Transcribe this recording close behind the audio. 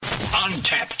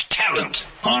untapped talent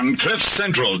on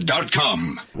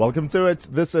cliffcentral.com. Welcome to it.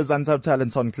 This is Untapped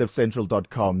Talent on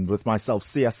cliffcentral.com with myself,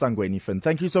 Sia Sangweni Finn.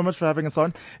 Thank you so much for having us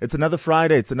on. It's another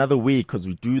Friday. It's another week because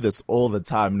we do this all the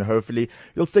time. And hopefully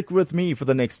you'll stick with me for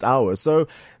the next hour. So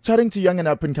chatting to young and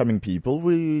up and coming people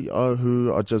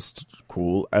who are just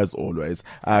cool as always.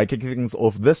 Kicking things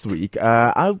off this week,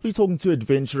 I'll be talking to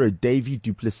adventurer Davey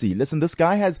du Plessis. Listen, this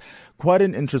guy has quite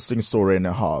an interesting story and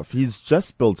a half. He's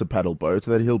just built a paddle boat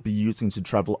that he'll be using to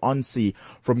travel on sea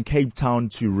from Cape Town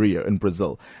to Rio in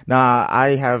Brazil. Now,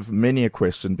 I have many a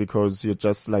question because you're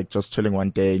just chilling one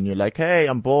day and you're like, hey,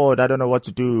 I'm bored. I don't know what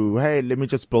to do. Hey, let me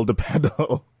just build a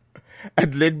paddle.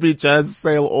 And let me just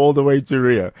sail all the way to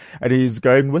Rio. And he's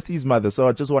going with his mother. So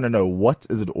I just want to know, what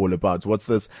is it all about? What's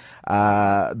this,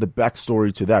 the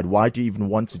backstory to that? Why do you even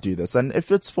want to do this? And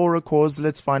if it's for a cause,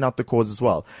 let's find out the cause as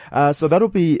well. So that'll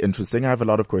be interesting. I have a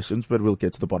lot of questions, but we'll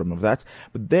get to the bottom of that.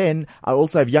 But then I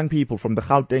also have young people from the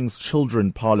Gauteng's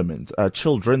Children's Parliament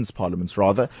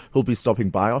who'll be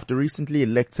stopping by after recently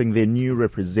electing their new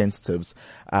representatives,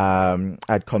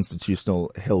 at Constitutional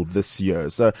Hill this year.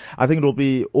 So I think it'll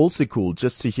be also cool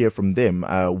just to hear from them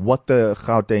what the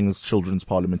Gauteng's Children's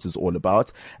Parliament is all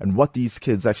about and what these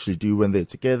kids actually do when they're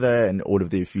together and all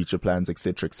of their future plans,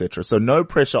 etc., etc. So no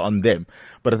pressure on them,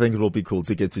 but I think it will be cool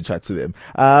to get to chat to them.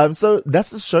 So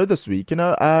that's the show this week.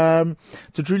 To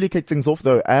truly kick things off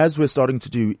though, as we're starting to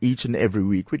do each and every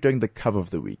week, we're doing the cover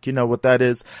of the week. You know what that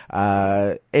is?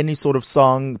 Any sort of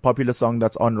song, popular song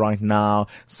that's on right now.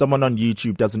 Someone on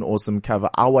YouTube does an awesome cover.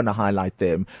 I want to highlight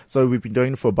them. So we've been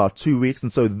doing it for about 2 weeks,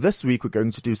 and so this week we're going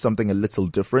to do something a little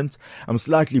different. I'm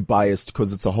slightly biased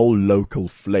because it's a whole local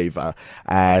flavor,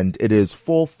 and it is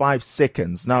 4-5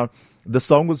 seconds. Now, the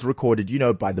song was recorded,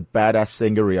 by the badass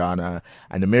singer Rihanna,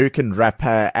 an American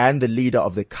rapper, and the leader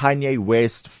of the Kanye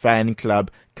West fan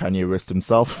club, Kanye West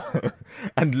himself,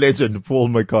 and legend Paul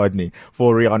McCartney,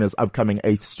 for Rihanna's upcoming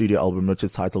 8th studio album, which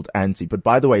is titled Anti. But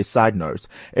by the way, side note,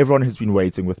 everyone has been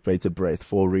waiting with bated breath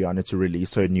for Rihanna to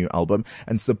release her new album,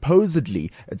 and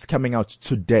supposedly it's coming out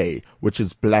today, which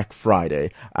is Black Friday,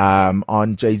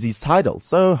 on Jay-Z's Tidal.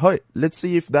 So, let's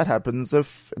see if that happens.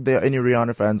 If there are any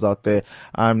Rihanna fans out there,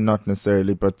 I'm not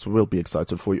necessarily, but we'll be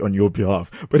excited for you on your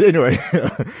behalf. But anyway,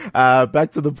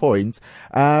 back to the point.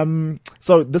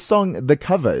 So the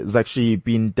cover is actually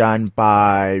been done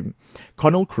by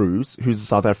Connell Cruz, who's a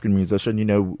South African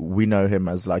musician. We know him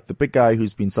as like the big guy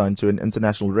who's been signed to an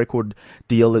international record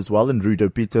deal as well, in Rudo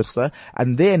Pieterse.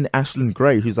 And then Ashlyn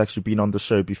Gray, who's actually been on the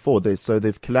show before. So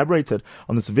they've collaborated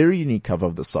on this very unique cover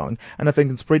of the song. And I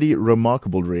think it's pretty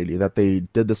remarkable, really, that they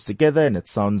did this together, and it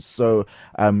sounds so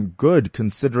good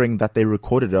considering that they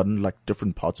recorded it on like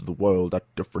different parts of the world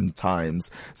at different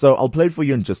times. So I'll play it for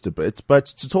you in just a bit. But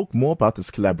to talk more about this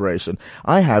collaboration,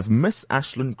 I have Miss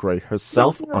Ashlyn Gray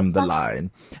herself on the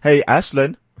line. Hey,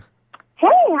 Ashlyn. Hey,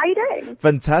 how you doing?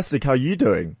 Fantastic. How are you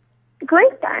doing?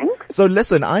 Great, thanks. So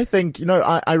listen, I think,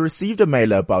 I received a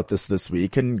mailer about this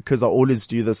week, and because I always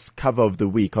do this cover of the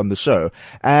week on the show,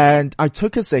 and I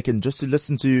took a second just to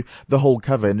listen to the whole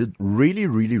cover, and it really,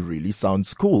 really, really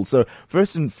sounds cool. So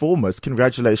first and foremost,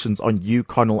 congratulations on you,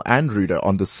 Connell and Ruda,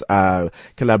 on this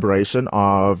collaboration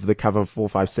of the cover of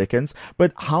 4-5 seconds.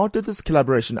 But how did this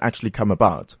collaboration actually come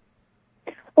about?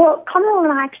 Well, Connell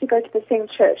and I actually go to the same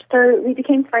church, so we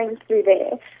became friends through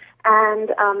there. And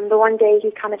the one day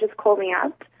he kind of just called me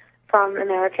up from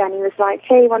America, and he was like,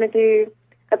 hey, want to do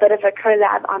a bit of a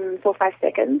collab on 4-5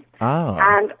 seconds? Oh.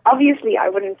 And obviously I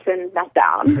wouldn't turn that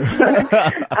down.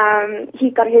 He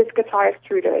got his guitarist,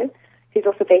 Rudo, who's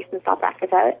also based in South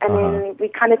Africa, and then we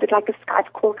kind of did like a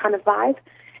Skype call kind of vibe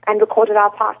and recorded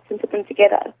our parts and put them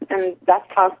together, and that's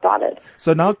how it started.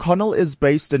 So now Connell is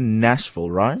based in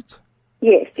Nashville, right?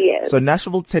 Yes, yes. So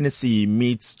Nashville, Tennessee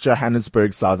meets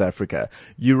Johannesburg, South Africa.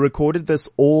 You recorded this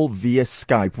all via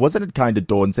Skype. Wasn't it kind of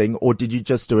daunting, or did you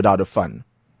just do it out of fun?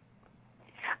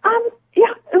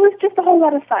 Yeah, it was just a whole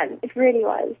lot of fun. It really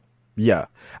was. Yeah.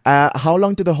 How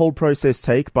long did the whole process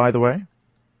take, by the way?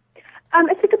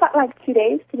 It took about 2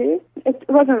 days to do. It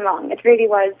wasn't long. It really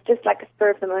was just like a spur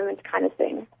of the moment kind of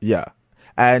thing. Yeah.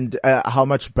 And how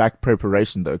much back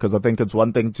preparation though? Because I think it's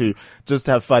one thing to just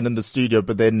have fun in the studio,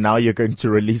 but then now you're going to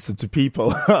release it to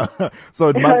people. So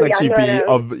it must be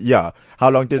How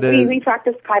long did it? We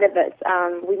practiced quite a bit.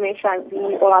 We made sure we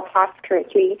knew all our parts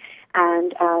correctly,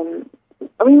 and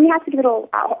we had to give it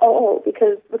all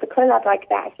because with a collab like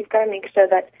that, you've got to make sure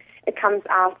that it comes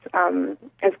out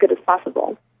as good as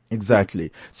possible.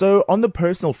 Exactly. So on the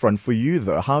personal front for you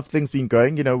though, how have things been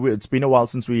going? It's been a while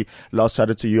since we last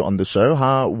chatted to you on the show.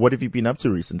 What have you been up to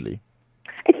recently?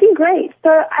 It's been great. So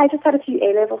I just had a few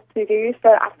A-levels to do, so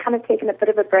I've kind of taken a bit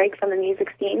of a break from the music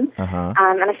scene, and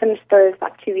I finished those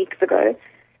about 2 weeks ago.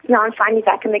 So now I'm finally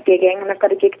back in the gigging, and I've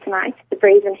got a gig tonight, the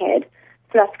Brazen Head,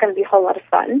 so that's going to be a whole lot of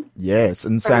fun. Yes,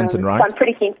 in Santon, right? So I'm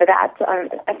pretty keen for that.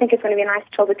 I think it's going to be a nice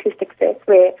chilled acoustic set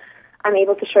where I'm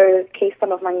able to showcase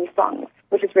some of my new songs,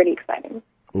 which is really exciting.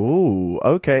 Ooh,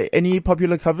 okay. Any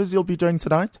popular covers you'll be doing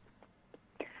tonight?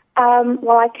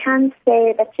 Well, I can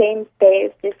say that James Bay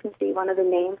is definitely one of the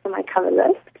names on my cover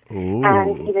list. Ooh.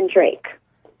 And even Drake.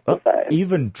 Oh, So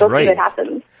even we'll Drake. see what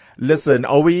happens. Listen,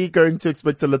 are we going to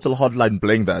expect a little hotline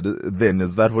bling that then?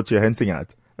 Is that what you're hinting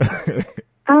at?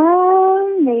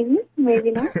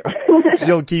 Maybe not.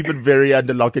 She'll keep it very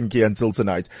under lock and key until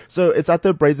tonight. So it's at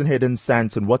the Brazen Head in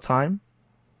Santon. What time?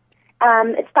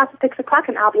 It starts at 6 o'clock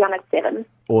and I'll be on at 7.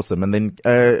 Awesome. And then,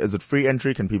 is it free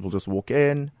entry? Can people just walk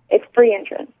in? It's free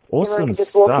entrance. Awesome Everyone can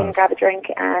just walk stuff. in, grab a drink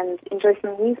and enjoy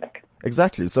some music.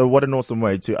 Exactly. So what an awesome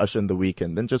way to usher in the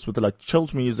weekend. Then just with like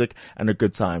chilled music and a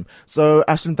good time. So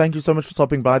Ashton, thank you so much for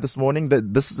stopping by this morning.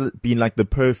 This has been like the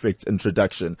perfect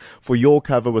introduction for your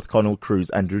cover with Connell Cruz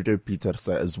and Rudo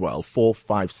Pieterse as well.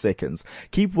 4-5 seconds.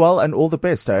 Keep well and all the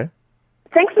best, eh?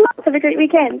 Thanks a lot. Have a great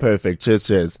weekend. Perfect. Cheers,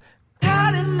 cheers.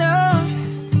 I don't know.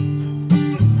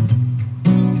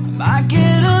 I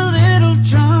get a little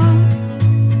drunk.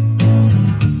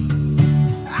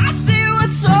 I see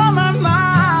what's on my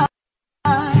mind.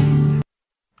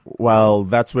 Well,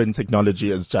 that's when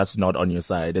technology is just not on your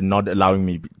side and not allowing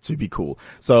me to be cool.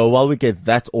 So while we get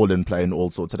that all in play and all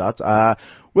sorted out,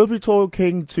 we'll be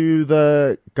talking to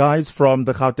the guys from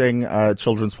the Gauteng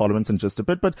Children's Parliament in just a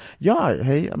bit. But yeah,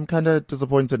 hey, I'm kind of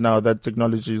disappointed now that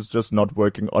technology is just not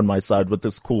working on my side with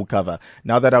this cool cover.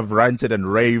 Now that I've ranted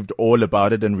and raved all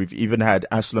about it and we've even had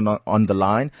Ashlyn on the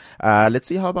line, let's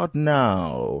see how about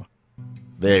now.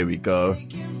 There we go.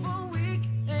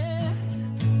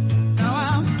 Now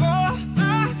I'm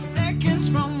 4-5 seconds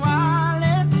from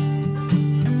wildin',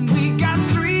 and we got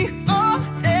 3 more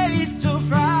days till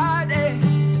Friday.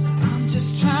 I'm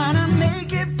just trying to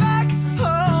make it back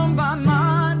home by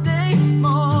Monday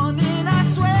morning. I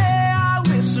swear I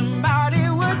wish somebody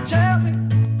would tell me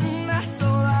that's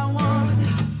all I want.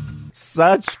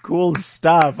 Such cool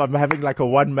stuff. I'm having like a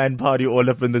one-man party all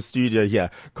up in the studio here.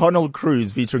 Connell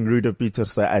Cruz featuring Rudo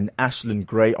Pieterse and Ashlyn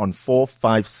Gray on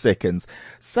 4-5 seconds.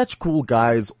 Such cool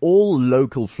guys, all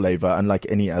local flavor, unlike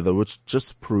any other, which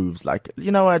just proves like,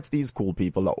 you know what, these cool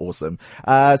people are awesome.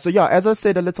 So yeah, as I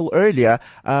said a little earlier,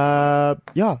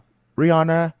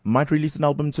 Rihanna might release an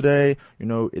album today. You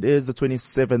know, it is the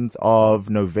 27th of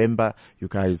November. You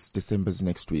guys, December's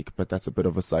next week, but that's a bit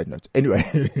of a side note. Anyway,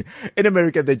 in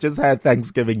America, they just had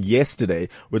Thanksgiving yesterday,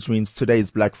 which means today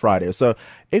is Black Friday. So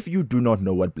if you do not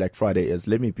know what Black Friday is,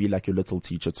 let me be like your little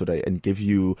teacher today and give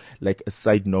you like a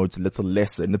side note, a little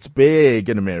lesson. It's big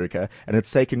in America and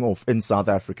it's taking off in South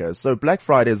Africa. So Black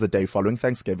Friday is the day following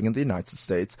Thanksgiving in the United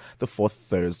States, the 4th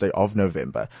Thursday of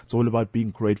November. It's all about being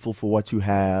grateful for what you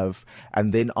have.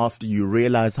 And then after you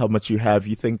realize how much you have,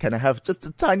 you think, can I have just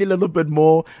a tiny little bit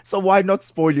more? So why not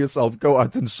spoil yourself? Go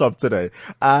out and shop today.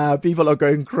 People are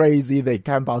going crazy. They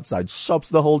camp outside shops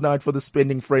the whole night for the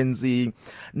spending frenzy.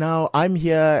 Now, I'm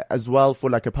here as well for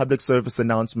like a public service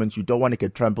announcement. You don't want to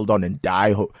get trampled on and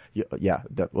die.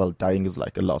 Dying is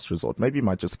like a last resort. Maybe you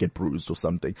might just get bruised or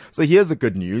something. So here's the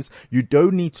good news. You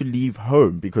don't need to leave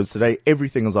home because today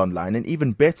everything is online. And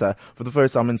even better, for the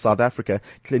first time in South Africa,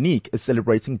 Clinique is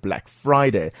celebrating Black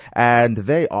Friday, and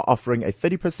they are offering a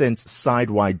 30%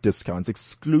 side-wide discounts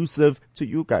exclusive to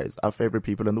you guys, our favorite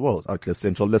people in the world, our Cliff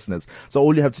Central listeners. So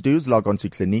all you have to do is log on to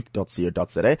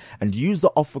clinique.co.za and use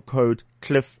the offer code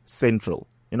Cliff Central.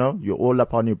 You know, you're all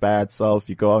up on your bad self.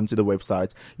 You go onto the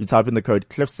website, you type in the code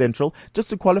Cliff Central just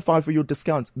to qualify for your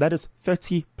discount. That is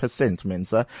 30%,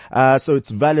 Mensa. So it's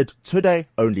valid today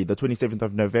only, the 27th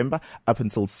of November, up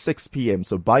until 6 p.m.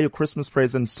 So buy your Christmas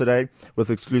presents today with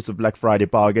exclusive Black Friday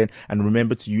bargain. And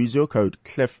remember to use your code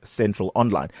Cliff Central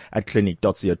online at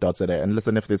clinique.co.za. And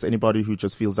listen, if there's anybody who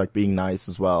just feels like being nice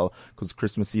as well, because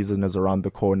Christmas season is around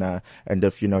the corner. And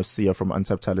if, you know, Sia from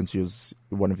unTapped Talent, who's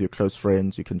one of your close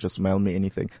friends, you can just mail me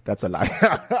anything. That's a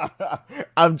lie.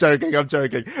 I'm joking.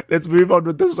 Let's move on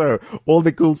with the show. All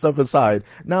the cool stuff aside.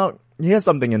 Now, Here's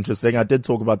something interesting. I did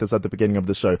talk about this at the beginning of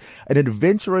the show. An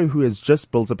adventurer who has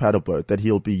just built a paddle boat that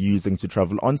he'll be using to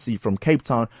travel on sea from Cape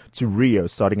Town to Rio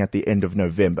starting at the end of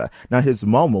November. Now his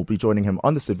mom will be joining him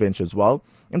on this adventure as well.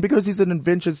 And because he's an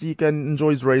adventure seeker and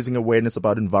enjoys raising awareness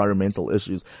about environmental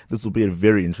issues, this will be a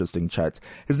very interesting chat.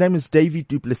 His name is Davey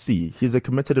du Plessis. He's a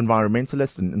committed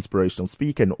environmentalist and inspirational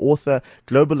speaker, an author,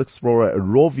 global explorer, a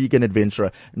raw vegan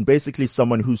adventurer, and basically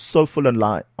someone who's so full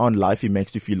on life he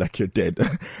makes you feel like you're dead.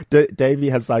 Davey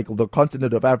has cycled the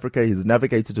continent of Africa. He's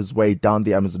navigated his way down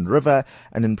the Amazon River,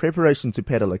 and in preparation to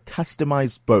paddle a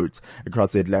customized boat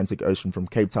across the Atlantic Ocean from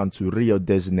Cape Town to Rio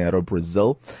de Janeiro,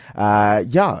 Brazil.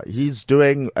 He's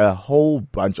doing a whole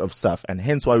bunch of stuff, and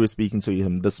hence why we're speaking to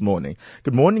him this morning.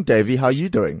 Good morning, Davey. How are you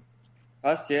doing?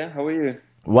 Us, yeah. How are you?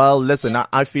 Well, listen,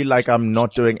 I feel like I'm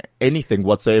not doing anything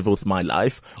whatsoever with my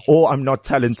life, or I'm not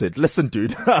talented. Listen,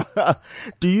 dude,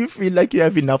 do you feel like you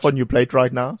have enough on your plate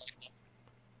right now?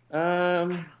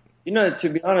 To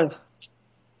be honest,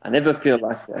 I never feel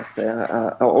like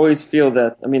that. I always feel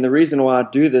that, the reason why I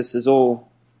do this is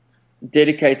all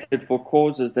dedicated for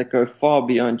causes that go far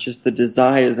beyond just the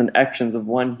desires and actions of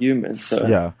one human. So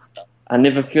yeah. I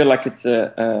never feel like it's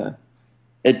a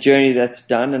journey that's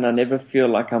done, and I never feel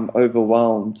like I'm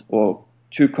overwhelmed or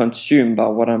too consumed by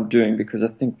what I'm doing, because I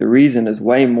think the reason is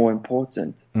way more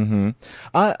important. Mm-hmm.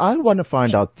 I want to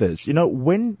find out this,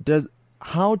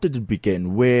 how did it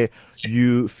begin where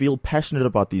you feel passionate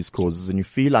about these causes and you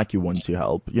feel like you want to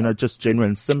help, just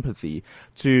genuine sympathy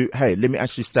to, hey, let me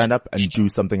actually stand up and do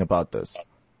something about this?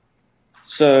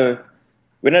 So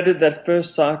when I did that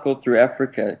first cycle through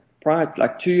Africa, prior,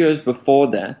 like 2 years before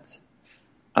that,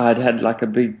 I'd had like a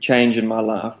big change in my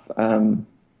life.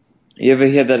 You ever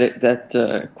hear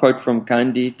that quote from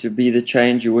Gandhi, to be the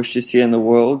change you wish to see in the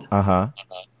world? Uh-huh.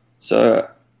 So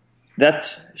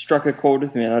that struck a chord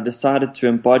with me, and I decided to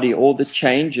embody all the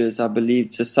changes I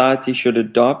believed society should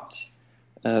adopt,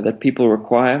 that people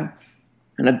require.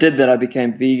 And I did that. I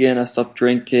became vegan. I stopped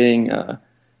drinking,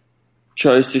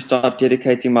 chose to start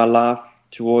dedicating my life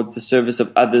towards the service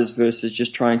of others versus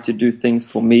just trying to do things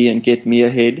for me and get me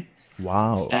ahead.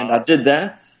 Wow. And I did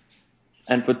that.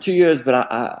 And for 2 years, but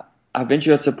I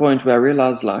eventually got to a point where I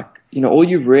realized, all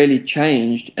you've really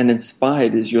changed and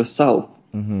inspired is yourself.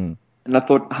 Mm-hmm. And I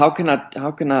thought, how can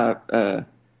I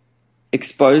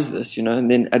expose this,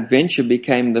 And then adventure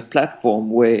became the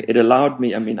platform where it allowed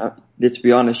me. Let's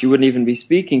be honest, you wouldn't even be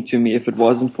speaking to me if it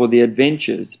wasn't for the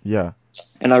adventures. Yeah.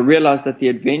 And I realized that the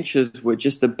adventures were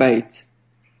just a bait.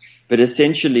 But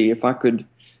essentially, if I could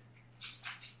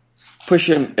push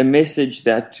a message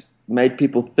that made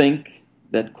people think,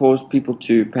 that caused people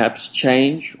to perhaps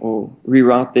change or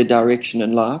reroute their direction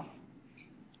in life,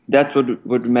 that's what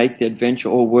would make the adventure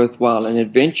all worthwhile. And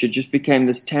adventure just became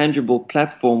this tangible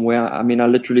platform where, I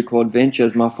literally call adventure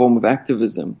as my form of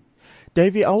activism.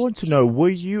 Davey, I want to know, were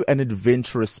you an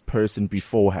adventurous person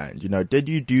beforehand? Did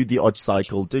you do the odd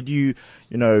cycle? Did you,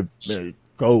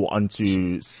 go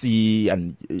onto sea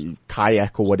and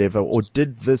kayak or whatever? Or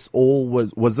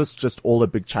was this just all a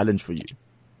big challenge for you?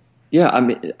 Yeah,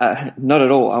 not at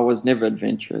all. I was never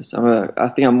adventurous. I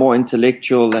think I'm more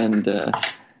intellectual and,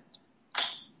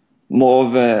 more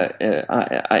of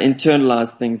I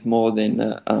internalize things more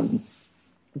than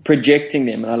projecting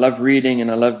them. And I love reading and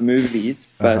I love movies.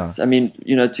 But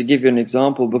to give you an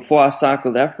example, before I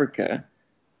cycled Africa,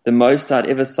 the most I'd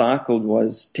ever cycled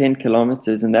was 10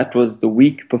 kilometers, and that was the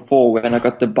week before when I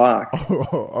got the bike.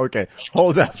 Oh, okay.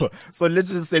 Hold up. So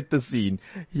let's just set the scene.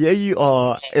 Here you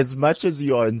are, as much as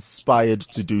you are inspired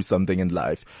to do something in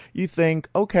life, you think,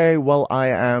 okay, well, I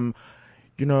am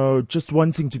just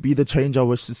wanting to be the change I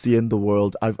wish to see in the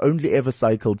world. I've only ever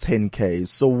cycled 10K.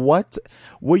 So what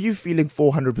were you feeling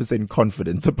 400%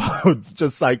 confident about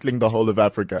just cycling the whole of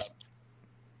Africa?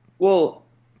 Well,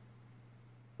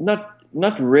 not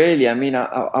really.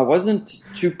 I wasn't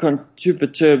too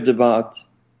perturbed about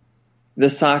the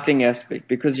cycling aspect,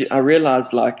 because I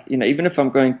realized, even if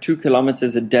I'm going 2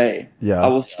 kilometers a day, I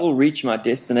will still reach my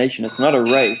destination. It's not a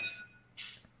race.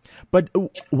 But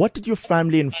what did your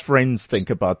family and friends think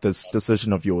about this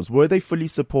decision of yours? Were they fully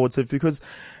supportive? Because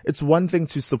it's one thing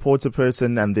to support a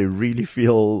person and they really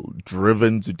feel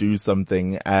driven to do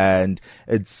something, and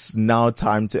it's now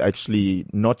time to actually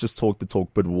not just talk the talk,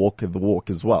 but walk the walk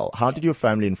as well. How did your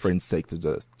family and friends take to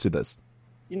this?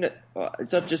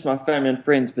 It's not just my family and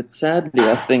friends, but sadly,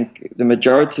 I think the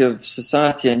majority of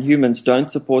society and humans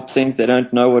don't support things they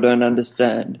don't know or don't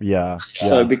understand. Yeah.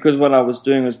 So because what I was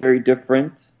doing was very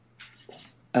different,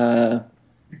 there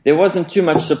wasn't too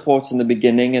much support in the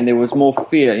beginning, and there was more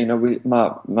fear.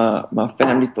 My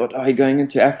family thought, "Oh, you're going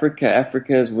into Africa.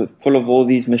 Africa is full of all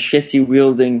these machete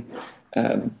wielding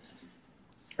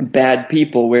bad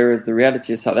people, whereas the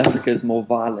reality is South Africa is more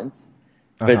violent.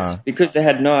 But because they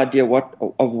had no idea what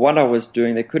I was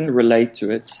doing, they couldn't relate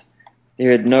to it. They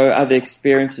had no other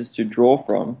experiences to draw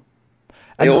from.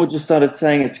 They all just started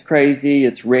saying it's crazy,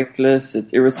 it's reckless,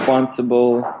 it's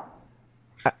irresponsible.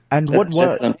 And that's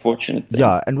an unfortunate thing.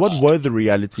 Yeah, and what were the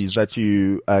realities that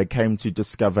you came to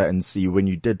discover and see when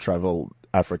you did travel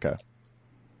Africa?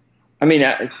 I mean,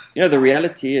 the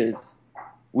reality is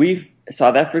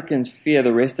South Africans fear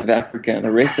the rest of Africa, and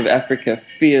the rest of Africa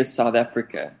fears South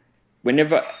Africa.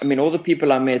 All the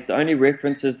people I met, the only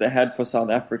references they had for South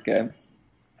Africa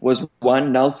was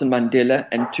 1, Nelson Mandela,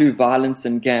 and 2, violence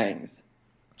and gangs.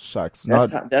 Shucks.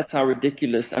 That's how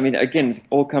ridiculous. I mean, again, it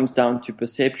all comes down to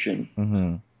perception.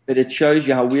 Mm-hmm. But it shows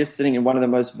you how we're sitting in one of the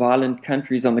most violent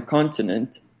countries on the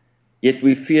continent, yet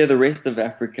we fear the rest of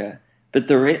Africa. But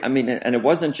and it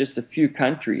wasn't just a few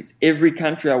countries. Every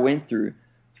country I went through,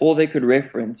 all they could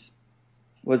reference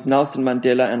was Nelson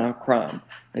Mandela and our crime.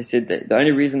 They said that the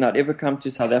only reason I'd ever come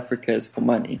to South Africa is for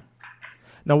money.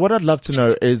 Now, what I'd love to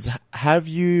know is, have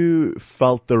you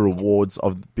felt the rewards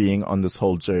of being on this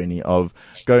whole journey of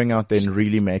going out there and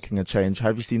really making a change?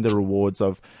 Have you seen the rewards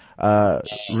of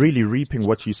really reaping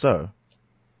what you sow?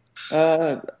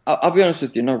 I'll be honest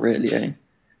with you, not really.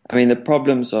 I mean, the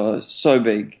problems are so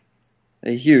big.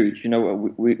 They're huge.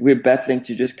 We're battling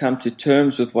to just come to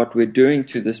terms with what we're doing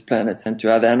to this planet and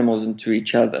to other animals and to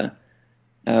each other.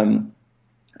 And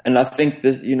I think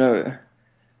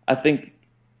I think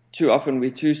too often we're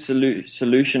too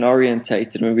solution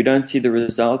orientated. When we don't see the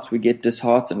results, we get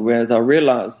disheartened. Whereas I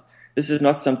realize this is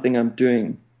not something I'm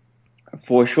doing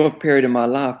for a short period of my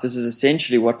life. This is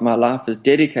essentially what my life is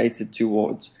dedicated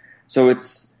towards. So I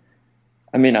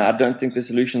don't think the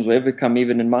solutions will ever come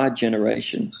even in my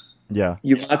generation. Yeah.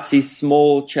 You might see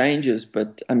small changes,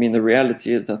 but the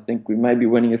reality is I think we may be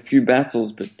winning a few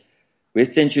battles, but we're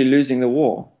essentially losing the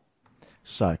war.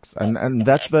 Shucks. And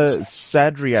that's the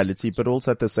sad reality, but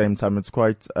also at the same time, it's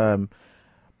quite,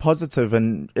 positive,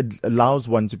 and it allows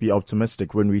one to be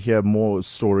optimistic when we hear more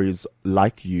stories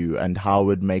like you and how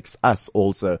it makes us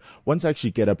also want to actually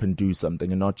get up and do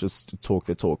something and not just talk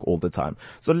the talk all the time.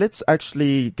 So let's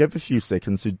actually give a few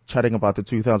seconds to chatting about the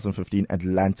 2015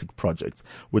 Atlantic project,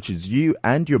 which is you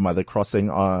and your mother crossing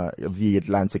the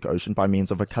Atlantic Ocean by means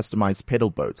of a customized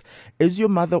pedal boat. Is your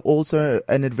mother also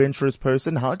an adventurous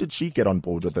person? How did she get on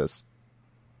board with this?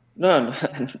 No,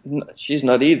 she's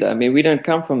not either. We don't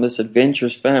come from this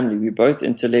adventurous family. We're both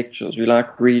intellectuals. We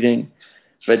like reading.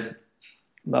 But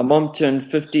my mom turned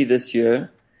 50 this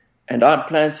year, and I'd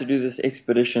planned to do this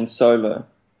expedition solo.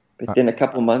 But then a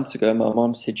couple months ago, my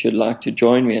mom said she'd like to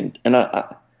join me. And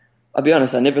I'll be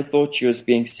honest, I never thought she was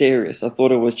being serious. I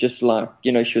thought it was just like,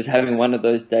 she was having one of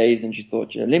those days, and she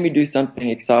thought, let me do something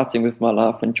exciting with my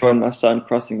life and join my son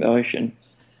crossing the ocean.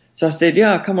 So I said,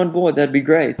 yeah, come on board. That'd be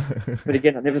great. But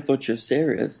again, I never thought she was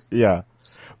serious. Yeah.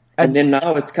 And then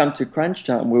now it's come to crunch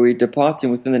time where we're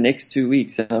departing within the next 2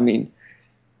 weeks.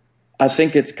 I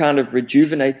think it's kind of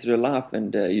rejuvenated her life.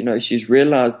 And, she's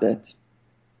realized that,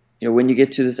 when you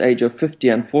get to this age of 50,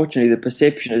 unfortunately, the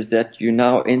perception is that you're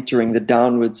now entering the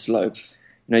downward slope.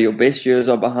 Your best years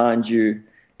are behind you.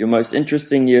 Your most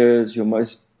interesting years, your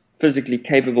most physically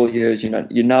capable years,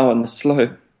 you're now on the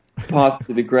slope path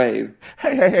to the grave.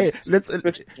 Hey, let's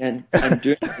and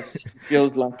doing this, she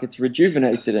feels like it's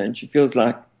rejuvenated, and she feels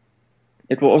like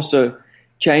it will also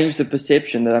change the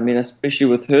perception that, especially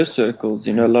with her circles,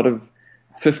 a lot of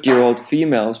 50-year-old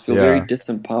females feel very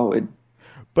disempowered.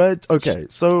 But okay,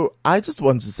 so I just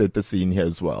want to set the scene here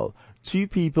as well. Two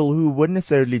people who wouldn't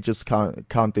necessarily just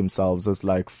count themselves as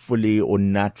like fully or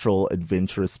natural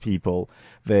adventurous people.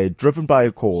 They're driven by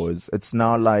a cause. It's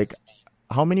now like,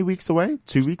 how many weeks away?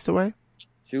 2 weeks away?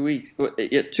 2 weeks.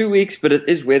 Yeah, 2 weeks, but it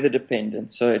is weather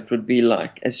dependent. So it would be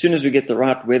like, as soon as we get the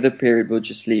right weather period, we'll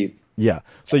just leave. Yeah.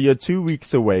 So you're 2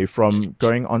 weeks away from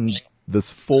going on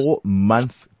this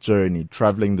 4-month journey,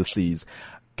 traveling the seas.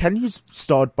 Can you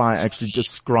start by actually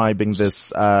describing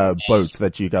this boat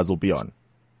that you guys will be on?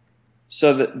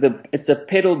 So it's a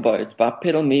pedal boat. By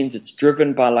pedal means it's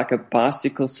driven by like a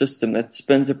bicycle system that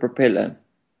spins a propeller.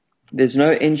 There's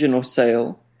no engine or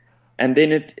sail. And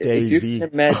then if you can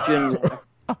imagine,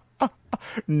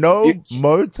 no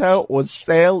motor or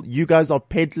sail, you guys are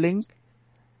pedaling.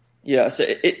 Yeah. So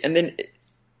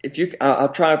I'll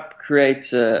try to create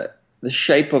the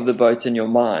shape of the boat in your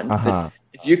mind. But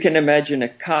if you can imagine a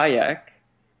kayak,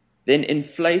 then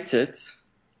inflate it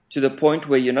to the point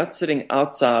where you're not sitting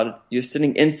outside, you're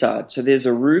sitting inside. So there's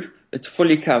a roof; it's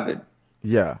fully covered.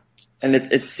 Yeah. And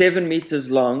it's 7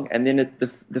 meters long, and then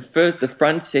the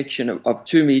front section of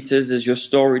 2 meters is your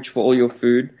storage for all your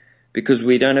food. because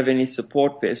we don't have any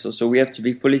support vessels, so we have to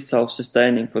be fully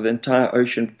self-sustaining for the entire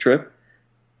ocean trip.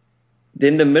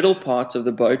 Then the middle part of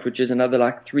the boat, which is another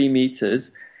like 3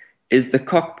 meters, is the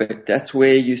cockpit. That's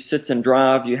where you sit and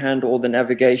drive, you handle all the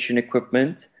navigation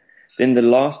equipment. Then the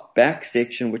last back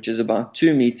section, which is about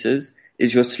 2 meters,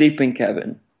 is your sleeping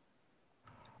cabin.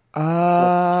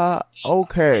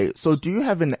 Okay. So do you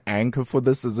have an anchor for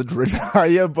this? Is it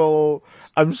reliable?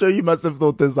 I'm sure you must have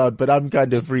thought this out, but I'm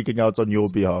kind of freaking out on your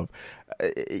behalf.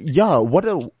 Yeah. What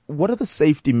are the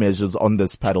safety measures on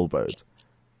this paddle boat?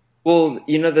 Well,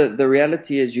 the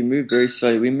reality is you move very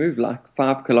slowly. We move like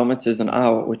 5 kilometers an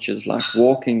hour, which is like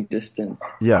walking distance.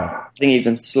 Yeah. I think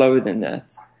even slower than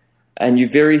that. And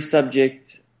you're you're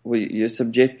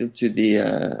subjective to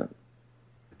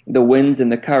the winds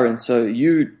and the current. So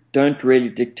you don't really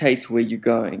dictate where you're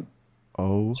going.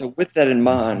 Oh. So with that in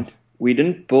mind, we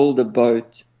didn't build a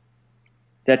boat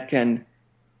that can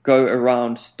go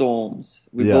around storms.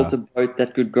 We built a boat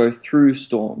that could go through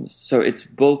storms. So it's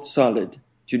built solid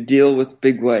to deal with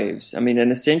big waves. I mean,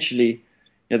 and essentially,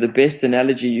 the best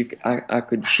analogy I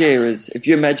could share is if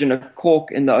you imagine a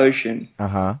cork in the ocean,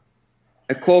 a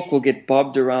cork will get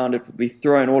bobbed around, it will be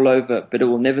thrown all over, but it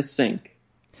will never sink.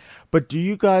 But do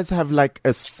you guys have like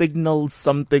a signal,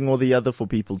 something or the other for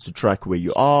people to track where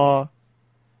you are?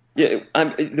 Yeah,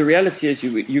 the reality is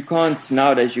you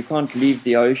can't leave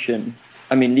the ocean.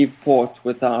 I mean, leave port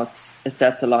without a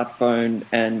satellite phone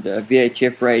and a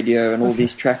VHF radio and all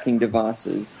these tracking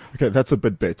devices. Okay, that's a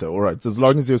bit better. All right. So as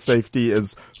long as your safety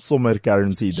is somewhat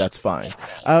guaranteed, that's fine.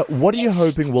 What are you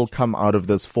hoping will come out of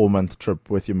this 4-month trip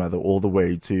with your mother all the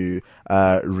way to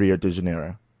Rio de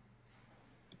Janeiro?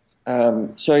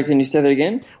 Sorry, can you say that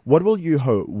again? What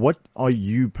are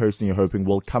you personally hoping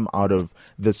will come out of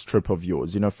this trip of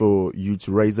yours, for you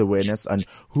to raise awareness, and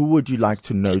who would you like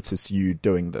to notice you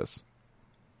doing this?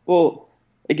 Well,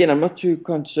 again, I'm not too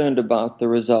concerned about the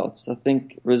results. I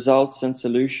think results and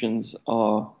solutions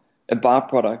are a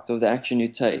byproduct of the action you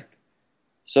take.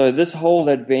 So this whole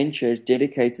adventure is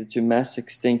dedicated to mass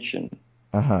extinction.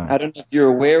 I don't know if you're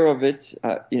aware of it.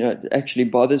 It actually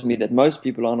bothers me that most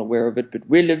people aren't aware of it, but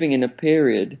we're living in a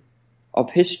period of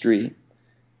history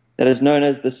that is known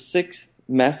as the 6th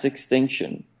mass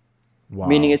extinction. Wow.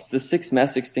 Meaning it's the 6th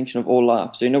mass extinction of all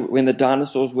life. So, when the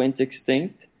dinosaurs went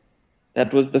extinct,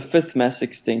 that was the 5th mass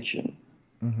extinction.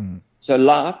 So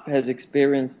life has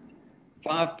experienced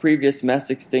 5 previous mass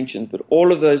extinctions, but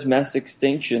all of those mass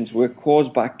extinctions were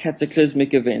caused by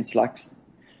cataclysmic events like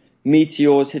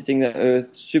meteors hitting the earth,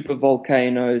 super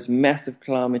volcanoes, massive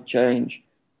climate change.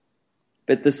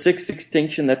 But the 6th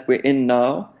extinction that we're in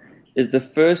now is the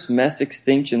first mass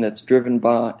extinction that's driven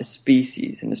by a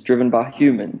species, and it's driven by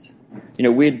humans.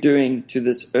 We're doing to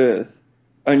this earth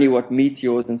only what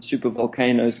meteors and super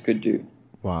volcanoes could do.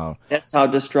 Wow. That's how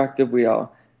destructive we are.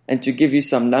 And to give you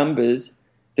some numbers,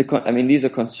 these are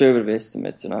conservative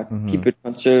estimates, and I keep it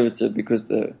conservative because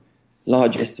the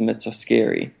large estimates are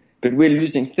scary. But we're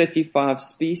losing 35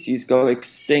 species go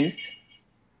extinct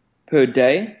per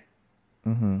day.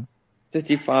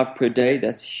 35 per day,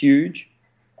 that's huge.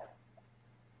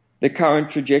 The current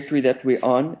trajectory that we're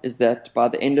on is that by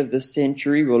the end of this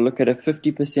century, we'll look at a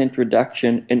 50%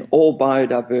 reduction in all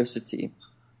biodiversity.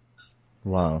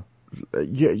 Wow.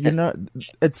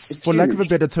 It's for lack of a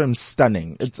better term,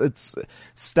 stunning. It's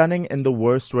stunning in the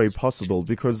worst way possible,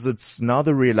 because it's now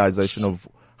the realization of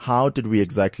how did we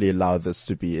exactly allow this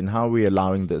to be and how are we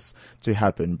allowing this to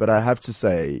happen. But I have to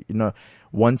say,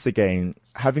 once again,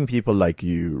 having people like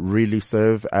you really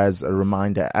serve as a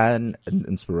reminder and an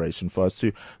inspiration for us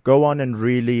to go on and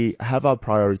really have our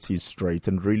priorities straight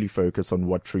and really focus on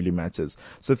what truly matters.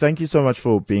 So thank you so much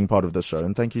for being part of the show,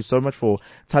 and thank you so much for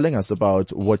telling us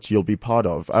about what you'll be part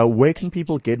of. Where can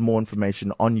people get more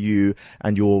information on you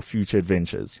and your future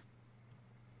adventures?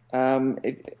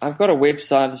 I've got a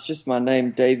website. It's just my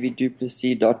name,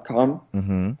 daveyduplessis.com.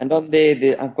 And on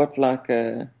there I've got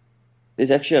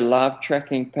there's actually a live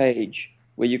tracking page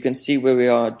where you can see where we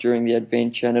are during the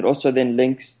adventure. And it also then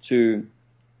links to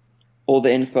all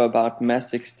the info about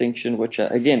mass extinction, which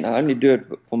again, I only do it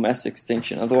for mass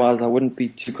extinction. Otherwise I wouldn't be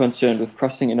too concerned with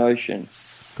crossing an ocean.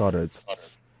 Got it.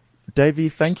 Davey,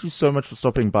 thank you so much for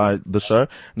stopping by the show.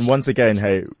 And once again,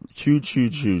 hey, huge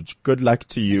good luck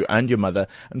to you and your mother.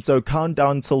 And so count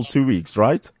down till 2 weeks,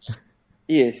 right?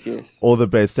 Yes. All the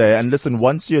best, hey. And listen,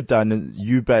 once you're done,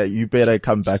 you better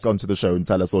come back onto the show and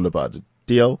tell us all about it.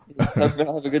 Deal? Have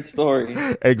a good story.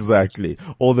 Exactly.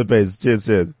 All the best.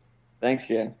 Cheers. Thanks,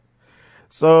 yeah.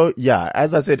 So yeah,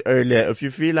 as I said earlier, if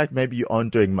you feel like maybe you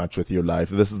aren't doing much with your life,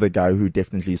 this is the guy who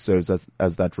definitely serves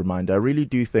as that reminder. I really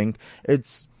do think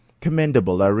it's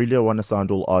commendable. I really don't want to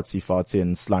sound all artsy-fartsy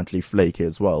and slightly flaky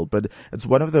as well, but it's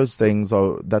one of those things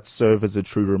that serve as a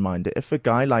true reminder. If a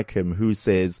guy like him who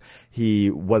says he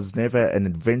was never an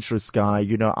adventurous guy,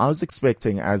 you know, I was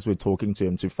expecting as we're talking to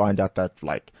him to find out that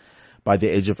like by the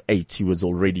age of 8, he was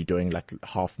already doing like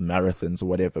half marathons or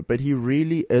whatever. But he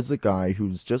really is a guy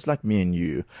who's just like me and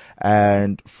you.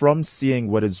 And from seeing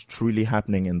what is truly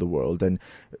happening in the world and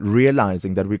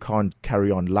realizing that we can't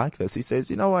carry on like this, he says,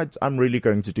 you know what, I'm really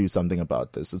going to do something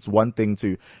about this. It's one thing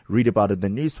to read about it in the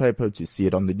newspaper, to see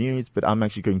it on the news, but I'm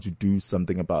actually going to do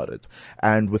something about it.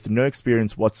 And with no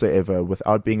experience whatsoever,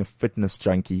 without being a fitness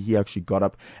junkie, he actually got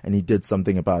up and he did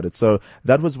something about it. So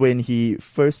that was when he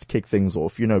first kicked things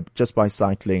off, you know, just by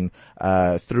cycling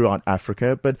throughout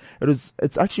Africa. But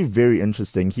it's actually very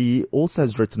interesting. He also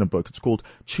has written a book. It's called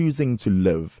Choosing to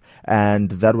Live, and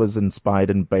that was inspired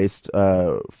and based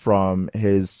from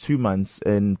his 2 months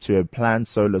into a planned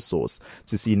solar source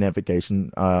to see navigation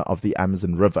of the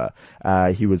Amazon River.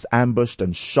 He was ambushed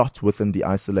and shot within the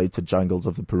isolated jungles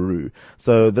of the Peru.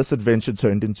 So this adventure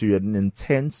turned into an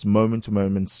intense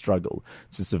moment-to-moment struggle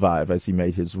to survive as he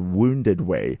made his wounded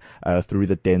way through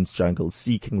the dense jungle,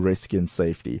 seeking rescue and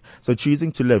safety. So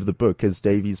Choosing to Live, the book, is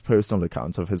Davey's personal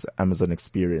account of his Amazon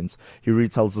experience. He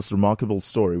retells this remarkable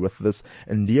story with this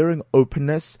endearing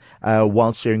openness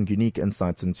while sharing unique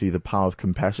insights into the power of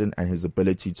compassion and his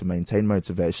ability to maintain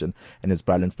motivation and his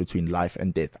balance between life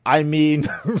and death. I mean,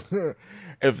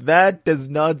 if that does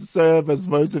not serve as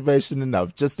motivation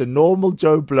enough, just a normal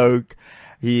Joe bloke,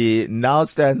 he now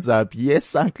stands up. Yes,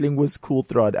 cycling was cool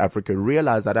throughout Africa.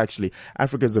 Realize that actually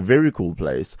Africa is a very cool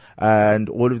place, and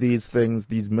all of these things,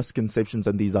 these misconceptions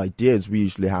and these ideas we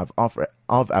usually have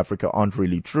of Africa aren't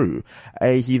really true.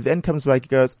 He then comes back and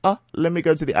goes, let me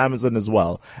go to the Amazon as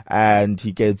well. And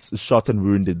he gets shot and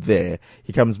wounded there.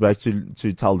 He comes back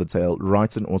to tell the tale,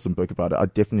 writes an awesome book about it. I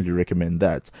definitely recommend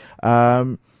that.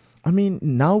 I mean,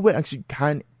 now we actually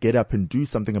can get up and do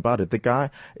something about it. The guy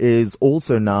is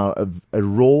also now a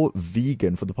raw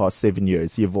vegan for the past 7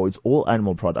 years. He avoids all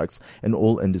animal products in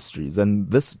all industries.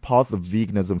 And this path of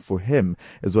veganism for him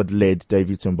is what led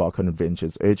Davey to embark on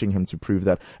adventures, urging him to prove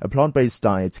that a plant-based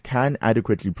diet can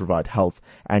adequately provide health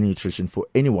and nutrition for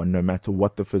anyone, no matter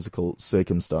what the physical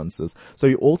circumstances. So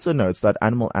he also notes that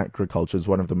animal agriculture is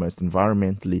one of the most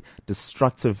environmentally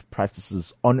destructive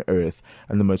practices on earth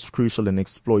and the most crucial and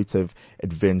exploitative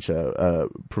adventure,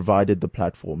 provided the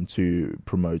platform to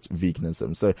promote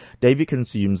veganism. So Davey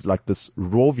consumes like this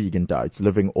raw vegan diet,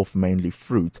 living off mainly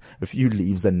fruit, a few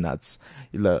leaves and nuts.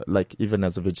 Like even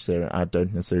as a vegetarian, I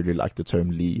don't necessarily like the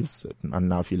term leaves. And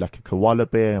now if you like a koala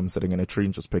bear, I'm sitting in a tree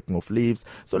and just picking off leaves.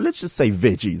 So let's just say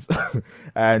veggies.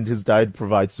 And his diet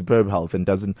provides superb health and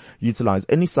doesn't utilize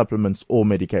any supplements or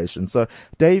medication. So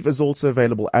Dave is also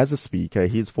available as a speaker.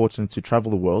 He is fortunate to travel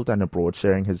the world and abroad,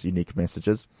 sharing his unique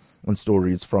messages and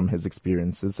stories from his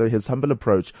experiences. So his humble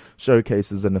approach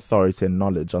showcases an authority and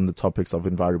knowledge on the topics of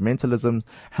environmentalism,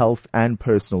 health, and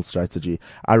personal strategy.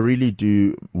 I really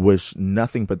do wish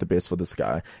nothing but the best for this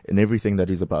guy in everything that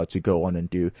he's about to go on and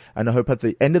do. And I hope at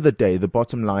the end of the day, the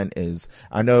bottom line is,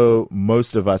 I know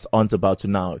most of us aren't about to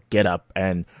now get up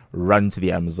and run to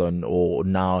the Amazon or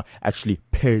now actually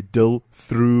pedal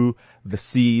through the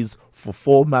seas for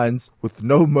 4 months with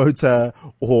no motor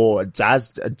or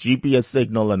just a GPS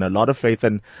signal and a lot of faith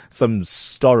and some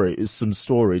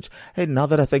storage. Hey, now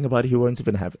that I think about it, he won't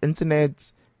even have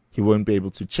internet. He won't be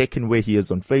able to check in where he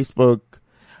is on Facebook.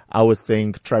 I would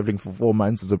think traveling for 4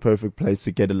 months is a perfect place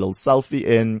to get a little selfie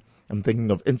in. I'm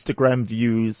thinking of Instagram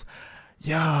views.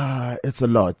 Yeah, it's a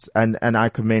lot. And I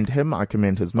commend him, I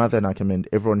commend his mother, and I commend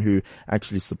everyone who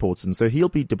actually supports him. So he'll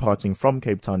be departing from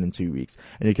Cape Town in 2 weeks.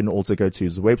 And you can also go to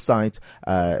his website,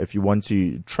 if you want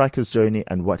to track his journey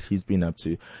and what he's been up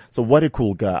to. So what a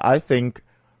cool guy. I think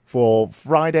for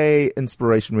Friday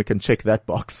inspiration, we can check that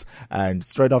box. And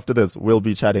straight after this, we'll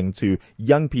be chatting to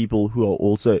young people who are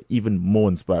also even more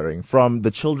inspiring from the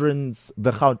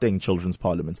Gauteng Children's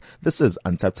Parliament. This is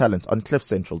unTapped Talent on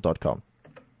cliffcentral.com.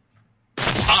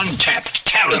 Untapped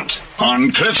talent on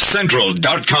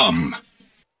cliffcentral.com.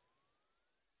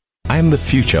 I am the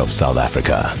future of South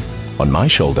Africa. On my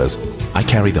shoulders, I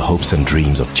carry the hopes and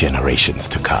dreams of generations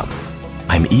to come.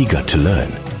 I'm eager to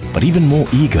learn, but even more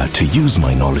eager to use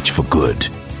my knowledge for good.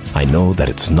 I know that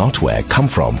it's not where I come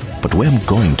from, but where I'm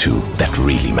going to that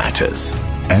really matters.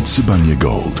 At Sibanye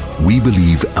Gold, we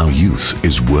believe our youth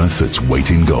is worth its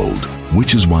weight in gold,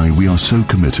 which is why we are so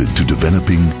committed to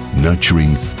developing,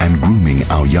 nurturing, and grooming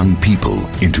our young people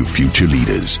into future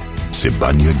leaders.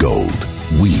 Sibanye Gold,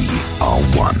 we are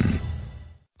one.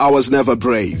 I was never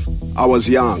brave. I was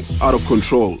young, out of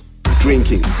control.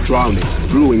 drinking, drowning,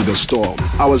 brewing the storm.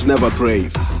 I was never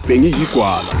brave. Bengi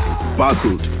Iguala.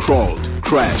 Buckled, crawled,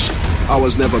 crashed. I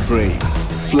was never brave.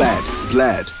 Fled,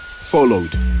 bled,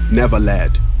 followed, never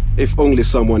led. If only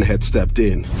someone had stepped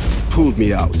in, pulled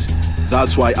me out.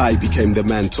 That's why I became the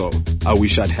mentor I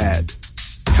wish I'd had.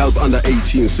 Help under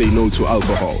 18 say no to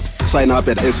alcohol. Sign up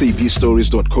at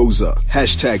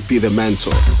sabstories.coza. # be the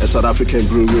mentor. A South African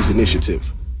Brewers Initiative.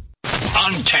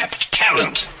 Untapped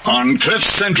talent on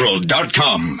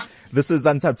cliffcentral.com. This is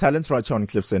unTapped Talent right here on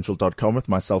cliffcentral.com with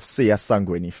myself, Sia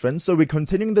Sangweni Finn. So we're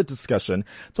continuing the discussion,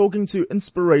 talking to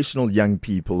inspirational young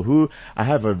people who I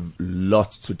have a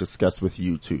lot to discuss with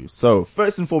you too. So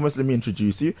first and foremost, let me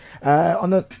introduce you.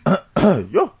 On the,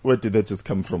 where did that just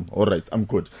come from? All right, I'm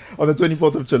good. On the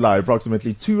 24th of July,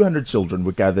 approximately 200 children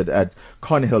were gathered at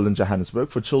Conhill in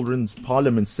Johannesburg for Children's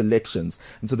Parliament selections.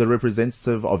 And so the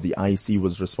representative of the IEC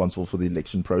was responsible for the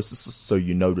election process. So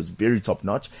you know it was very top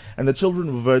notch. And the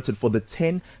children were voted for the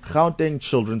 10 Gauteng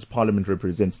Children's Parliament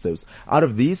representatives. Out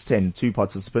of these 10, 2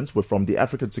 participants were from the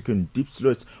Africa Tikkun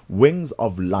Diepsloot Wings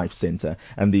of Life Center.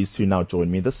 And these 2 now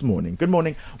join me this morning. Good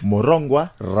morning,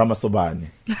 Morongwa Ramasobane.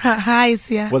 Hi,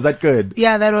 Sia. Was that good?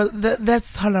 Yeah,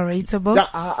 that's tolerable.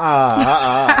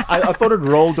 I thought it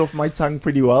rolled off my tongue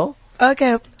pretty well.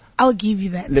 Okay, I'll give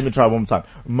you that. Let me try one more time.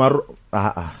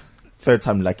 Third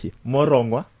time lucky.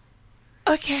 Morongwa.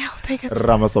 Okay, I'll take it.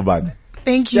 Ramasobane.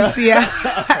 Thank you, Sia.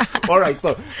 All right,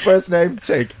 so first name,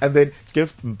 check, and then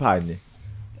Gift Mpanye.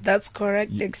 That's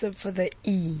correct, except for the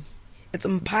E. It's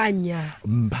Mpanya.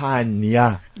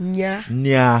 Mpanya. Nya.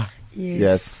 Nya.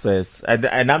 Yes. And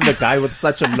I'm the guy with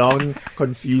such a long,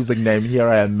 confusing name. Here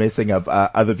I am messing up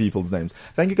other people's names.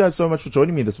 Thank you guys so much for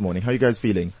joining me this morning. How are you guys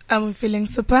feeling? I'm feeling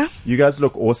super. You guys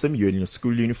look awesome. You're in your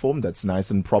school uniform. That's nice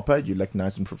and proper. You look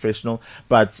nice and professional.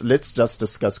 But let's just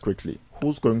discuss quickly.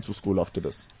 Who's going to school after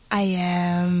this? I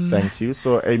am. Thank you.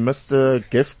 So a Mr.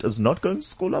 Gift is not going to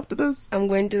school after this? I'm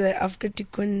going to the Africa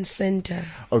Tikkun Center.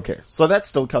 Okay. So that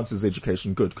still counts as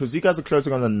education. Good. Because you guys are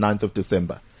closing on the 9th of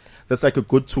December. That's like a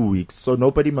good 2 weeks. So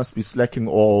nobody must be slacking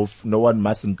off. No one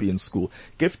mustn't be in school.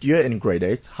 Gift, you're in grade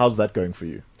 8. How's that going for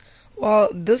you? Well,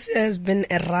 this year has been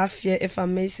a rough year, if I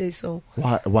may say so.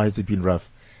 Why has it been rough?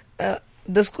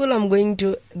 The school I'm going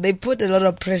to, they put a lot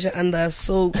of pressure under us,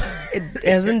 so it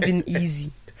hasn't been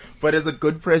easy. But is it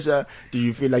good pressure? Do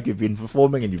you feel like you've been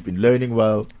performing and you've been learning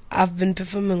well? I've been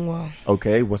performing well.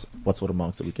 Okay. What sort of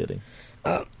marks are we getting?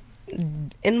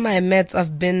 In my maths,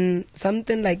 I've been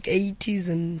something like 80s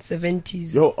and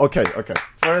 70s. Okay.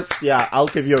 First, I'll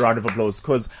give you a round of applause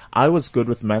because I was good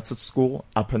with maths at school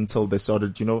up until they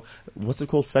started, what's it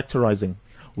called? Factorizing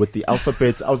with the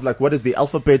alphabet. I was like, what is the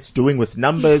alphabet doing with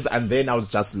numbers? And then I was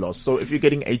just lost. So if you're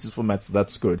getting 80s for maths,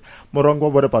 that's good.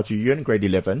 Morongwa, what about you? You're in grade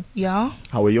 11. Yeah.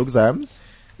 How were your exams?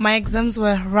 My exams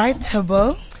were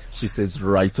writable. She says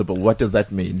writable. What does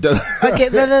that mean? Okay,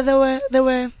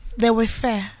 they were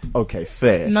fair. Okay,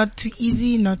 fair. Not too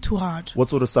easy, not too hard. What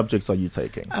sort of subjects are you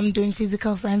taking? I'm doing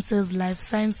physical sciences, life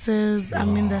sciences.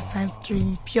 I'm in the science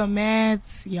stream, pure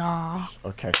maths. Yeah.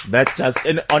 Okay. That just,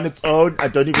 on its own, I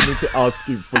don't even need to ask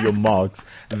you for your marks.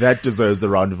 That deserves a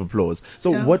round of applause.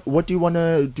 So what do you want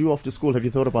to do after school? Have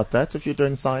you thought about that if you're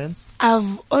doing science?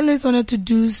 I've always wanted to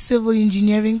do civil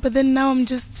engineering, but then now I'm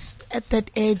just at that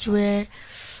age where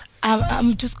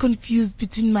I'm just confused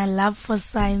between my love for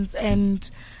science and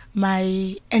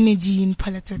my energy in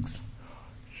politics.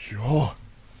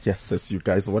 Yes, sis, you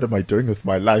guys, what am I doing with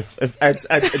my life? If at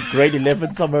grade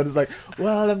 11, someone is like,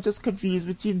 well, I'm just confused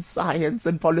between science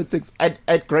and politics.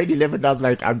 At grade 11, I was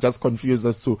like, I'm just confused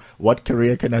as to what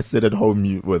career can I sit at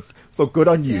home with. So good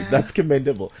on you. Yeah. That's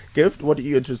commendable. Gift, what are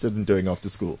you interested in doing after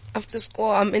school? After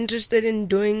school, I'm interested in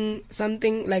doing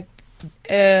something like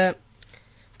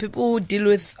people who deal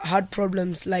with heart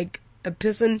problems, like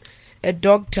a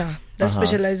doctor that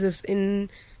specializes in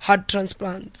heart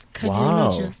transplants.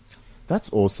 Cardiologist. Wow.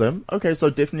 That's awesome. Okay, so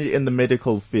definitely in the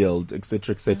medical field,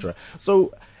 etc., etc.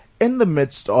 So in the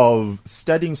midst of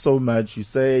studying so much, you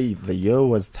say the year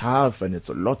was tough and it's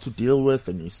a lot to deal with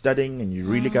and you're studying and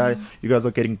you guys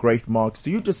are getting great marks. So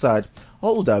you decide,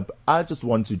 hold up, I just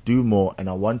want to do more and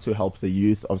I want to help the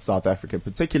youth of South Africa,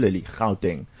 particularly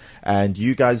Gauteng. And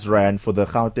you guys ran for the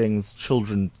Gauteng's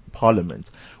Children's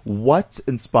Parliament. What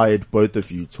inspired both of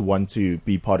you to want to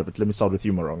be part of it? Let me start with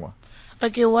you, Morongwa.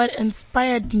 Okay, what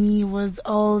inspired me was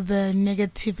all the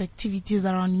negative activities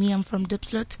around me. I'm from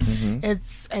Diepsloot.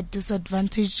 It's a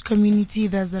disadvantaged community.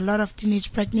 There's a lot of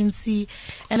teenage pregnancy.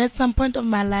 And at some point of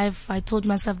my life, I told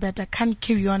myself that I can't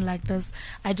carry on like this.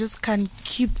 I just can't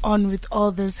keep on with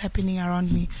all this happening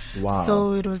around me. Wow.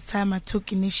 So it was time I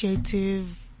took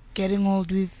initiative, getting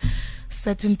hold with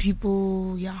certain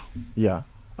people. Yeah. Yeah.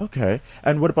 Okay.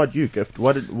 And what about you, Gift?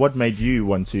 What made you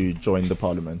want to join the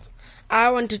parliament?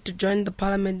 I wanted to join the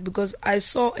parliament because I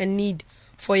saw a need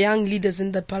for young leaders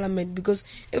in the parliament. Because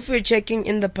if we're checking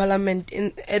in the parliament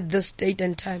at this date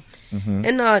and time,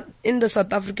 in the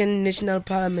South African National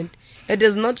Parliament, it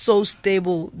is not so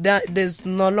stable. There's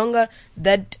no longer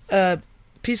that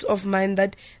peace of mind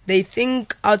that they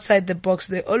think outside the box.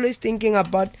 They're always thinking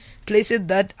about places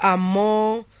that are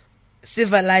more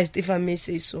civilized, if I may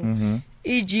say so.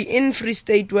 E.g., in Free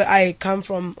State, where I come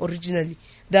from originally,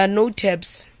 there are no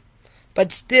taps.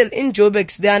 But still, in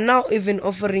Joburg, they are now even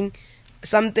offering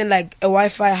something like a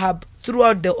Wi-Fi hub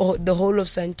throughout the whole of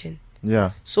Sandton.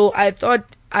 Yeah. So I thought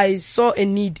I saw a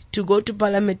need to go to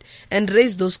Parliament and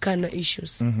raise those kind of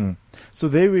issues. So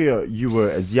there you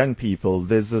were as young people.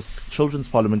 There's this children's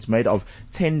parliament made of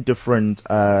 10 different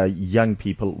young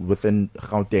people within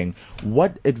Gauteng.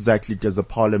 What exactly does the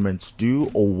parliament do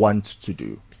or want to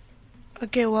do?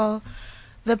 Okay, well,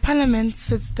 the parliament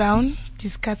sits down,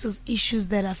 discusses issues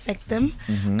that affect them.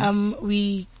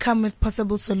 We come with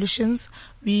possible solutions.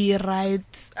 We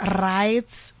write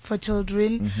rights for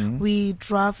children. We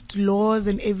draft laws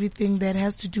and everything that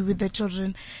has to do with the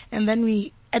children. And then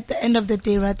we, at the end of the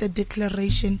day, write a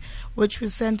declaration which we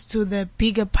send to the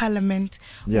bigger parliament,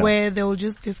 where they will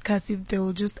just discuss if they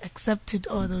will just accept it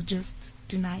or they'll just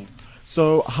deny it.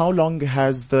 So how long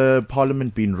has the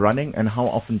parliament been running, and how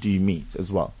often do you meet as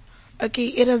well? Okay,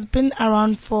 it has been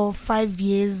around for 5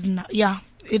 years now. Yeah,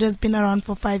 it has been around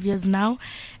for 5 years now.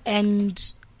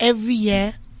 And every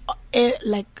year,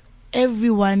 like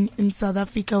everyone in South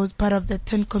Africa was part of the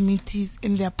 10 committees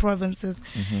in their provinces.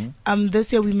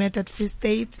 This year we met at Free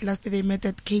State. Last year they met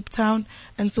at Cape Town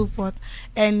and so forth.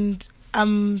 And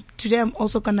today I'm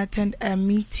also going to attend a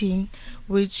meeting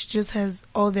which just has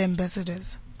all the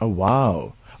ambassadors. Oh,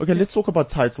 wow. Okay, let's talk about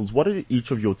titles. What are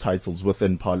each of your titles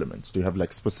within Parliament? Do you have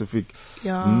like specific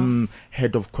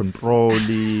head of control,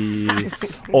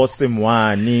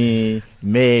 Osimwani,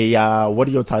 mayor? What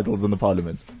are your titles in the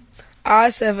Parliament? I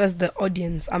serve as the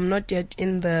audience. I'm not yet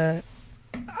in the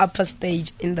upper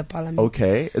stage in the Parliament.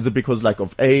 Okay. Is it because like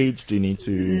of age? Do you need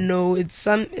to? No, it's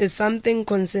something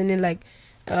concerning like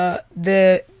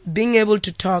the being able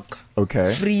to talk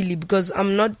freely, because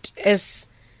I'm not as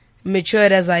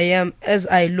matured as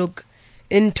I look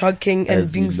in talking and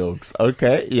as being looks.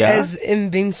 Okay, yeah. As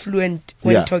in being fluent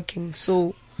when talking.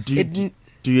 So do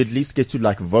you at least get to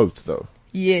like vote though?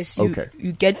 Yes,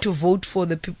 you get to vote for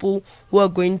the people who are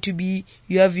going to be.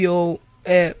 You have your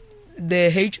the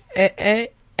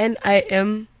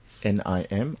NIM.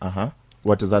 NIM.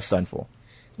 What does that stand for?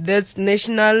 That's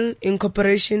National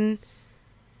Incorporation.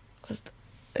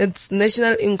 It's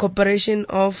National Incorporation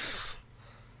of.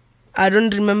 I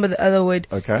don't remember the other word.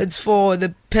 Okay. It's for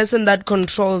the person that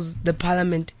controls the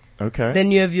parliament. Okay.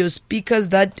 Then you have your speakers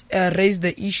that raise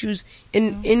the issues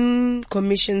in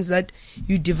commissions that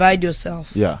you divide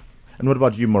yourself. Yeah. And what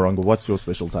about you, Morongo? What's your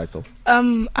special title?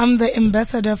 I'm the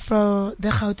ambassador for the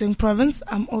Gauteng province.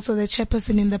 I'm also the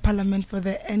chairperson in the parliament for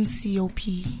the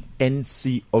NCOP.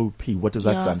 NCOP. What does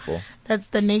that stand for? That's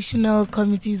the National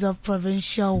Committees of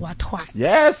Provincial Watwats.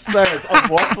 Yes, sirs, of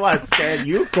Watwats. Can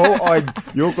you go on?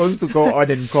 You're going to go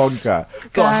on and conquer.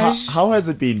 So how has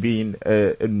it been being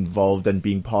involved and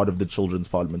being part of the Children's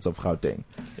Parliament of Gauteng?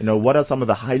 You know, what are some of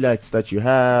the highlights that you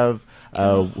have?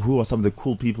 Who are some of the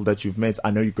cool people that you've met? I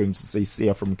know you're going to say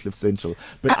Sia from Cliff Central,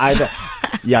 but either,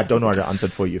 don't worry, I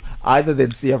answered for you. Either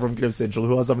than Sia from Cliff Central,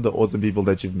 who are some of the awesome people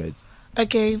that you've met?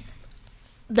 Okay.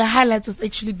 The highlights was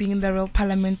actually being in the Royal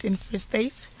Parliament in Free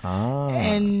State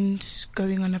and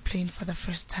going on a plane for the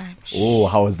first time. Oh,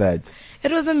 how was that?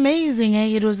 It was amazing.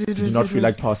 Did you not feel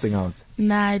like passing out?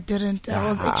 Nah, I didn't. I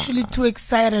was actually too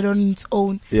excited on its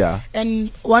own. Yeah. And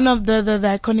one of the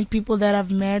iconic people that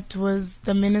I've met was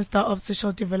the Minister of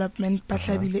Social Development,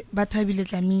 Batabile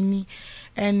Dlamini.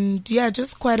 And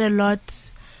just quite a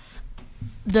lot.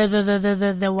 The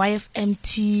YFM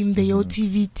team, the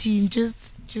OTV team,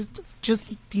 just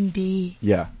been there.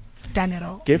 Yeah. Done it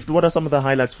all. Gift, what are some of the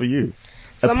highlights for you?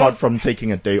 Apart from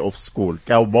taking a day off school.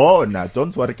 Kaubona.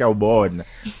 Don't worry, Kaubona.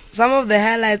 Some of the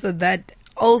highlights are that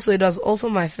also, it was also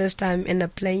my first time in a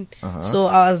plane. So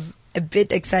I was a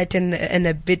bit excited and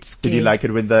a bit scared. Did you like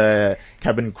it when the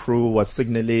cabin crew was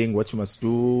signaling what you must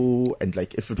do and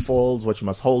like if it falls, what you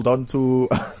must hold on to?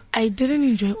 I didn't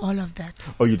enjoy all of that.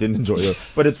 Oh, you didn't enjoy it.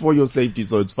 But it's for your safety,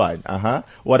 so it's fine.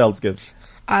 What else, Gift?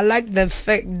 I like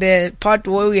the part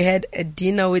where we had a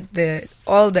dinner with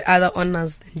all the other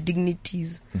honors and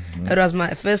dignities. It was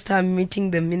my first time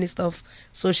meeting the Minister of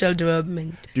Social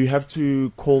Development. Do you have to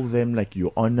call them like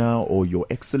your honor or your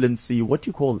excellency? What do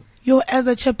you call As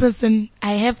a chairperson,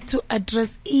 I have to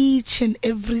address each and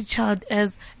every child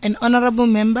as an honorable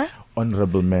member.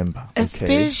 Honorable member. Okay.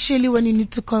 Especially when you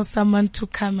need to call someone to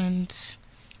come and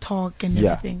talk and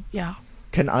everything. Yeah.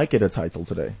 Can I get a title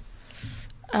today?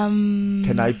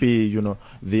 Can I be,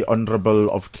 the Honorable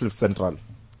of Cliff Central?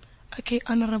 Okay,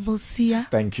 Honorable Sia.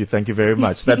 Thank you very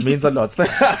much. That means a lot.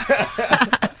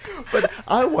 But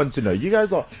I want to know, you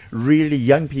guys are really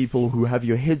young people who have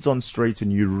your heads on straight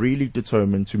and you're really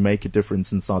determined to make a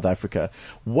difference in South Africa.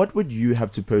 What would you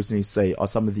have to personally say are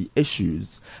some of the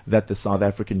issues that the South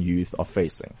African youth are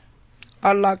facing?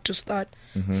 I'd like to start.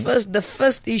 The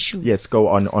first issue. Yes, go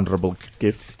on, Honorable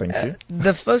Gift. Thank you.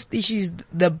 The first issue is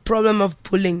the problem of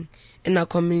bullying in our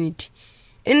community.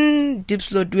 In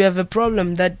Diepsloot, we have a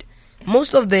problem that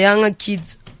most of the younger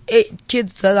kids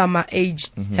that are my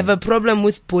age have a problem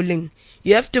with bullying.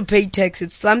 You have to pay tax.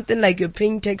 It's something like you're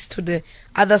paying tax to the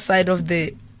other side of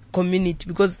the community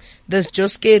because there's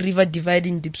Joske River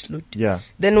dividing Diepsloot. Yeah.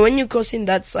 Then when you cross in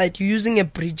that side, you're using a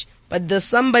bridge, but there's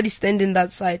somebody standing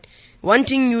that side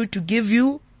wanting you to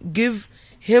give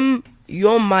him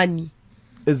your money.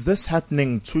 Is this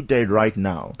happening today, right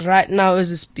now? Right now as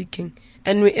we're speaking.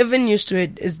 And we're even used to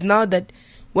it. It's now that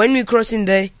when we cross in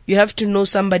there, you have to know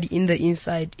somebody in the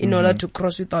inside in order to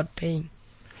cross without paying.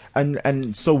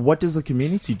 And so what does the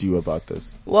community do about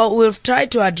this? Well, we've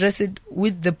tried to address it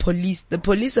with the police. The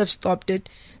police have stopped it.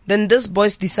 Then this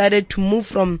boys decided to move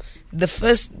from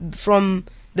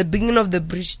the beginning of the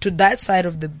bridge to that side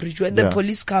of the bridge where the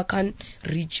police car can't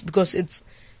reach because it's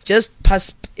just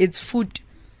past, it's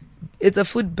a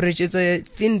foot bridge. It's a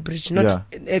thin bridge.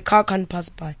 A car can't pass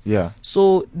by. Yeah.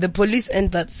 So the police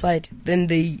end that side. Then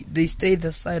they stay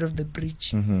the side of the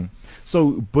bridge.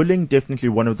 So bullying definitely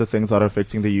one of the things that are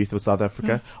affecting the youth of South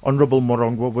Africa. Honorable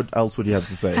Morongo, what else would you have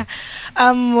to say?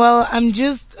 Well, I'm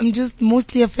just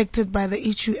mostly affected by the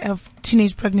issue of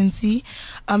teenage pregnancy.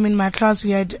 In my class,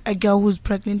 we had a girl who's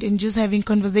pregnant, and just having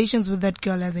conversations with that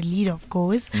girl as a leader, of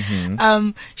course.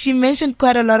 She mentioned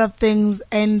quite a lot of things,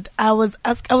 and I was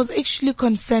actually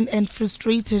concerned and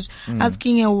frustrated,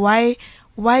 asking her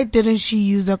why didn't she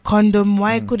use a condom?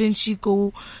 Why couldn't she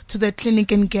go to the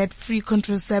clinic and get free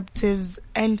contraceptives?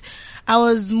 And I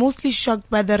was mostly shocked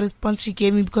by the response she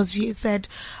gave me because she said,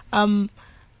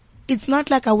 it's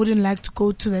not like I wouldn't like to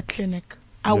go to the clinic.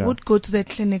 I would go to the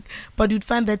clinic, but you'd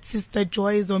find that Sister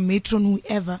Joyce or matron,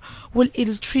 whoever, will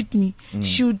ill-treat me.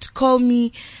 She would call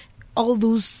me all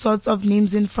those sorts of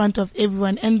names in front of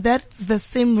everyone. And that's the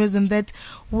same reason that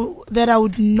I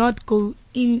would not go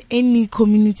in any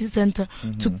community center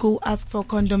to go ask for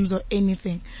condoms or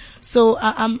anything. So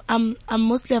I'm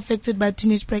mostly affected by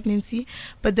teenage pregnancy,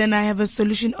 but then I have a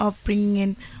solution of bringing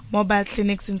in mobile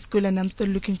clinics in school, and I'm still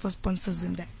looking for sponsors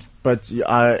in that. But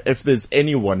if there's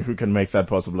anyone who can make that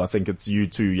possible, I think it's you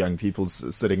two young people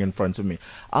sitting in front of me.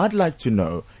 I'd like to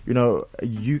know,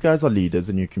 you guys are leaders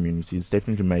in your communities,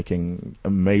 definitely making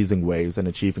amazing waves and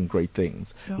achieving great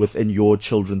things within your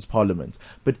children's parliament.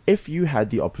 But if you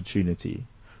had the opportunity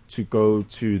to go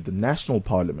to the national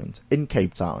parliament in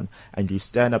Cape Town and you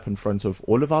stand up in front of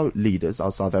all of our leaders,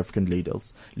 our South African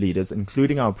leaders,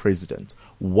 including our president,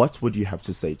 what would you have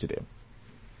to say to them?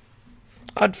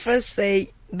 I'd first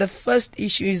say the first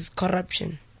issue is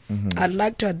corruption. I'd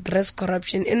like to address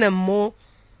corruption in a more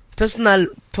personal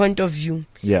point of view.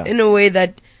 In a way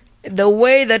that the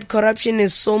way that corruption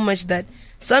is so much that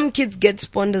some kids get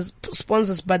sponsors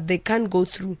but they can't go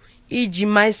through. E.g.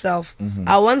 myself,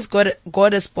 I once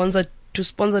got a sponsor to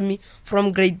sponsor me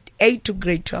from grade 8 to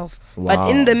grade 12. Wow. But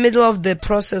in the middle of the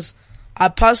process, I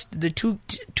passed the two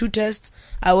tests.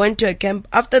 I went to a camp.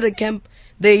 After the camp,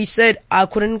 they said I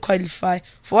couldn't qualify.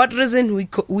 For what reason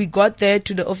we got there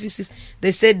to the offices?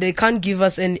 They said they can't give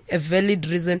us a valid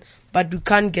reason, but we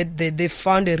can't get there. They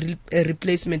found a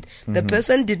replacement. The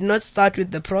person did not start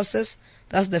with the process.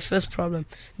 That's the first problem.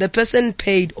 The person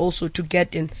paid also to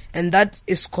get in, and that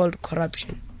is called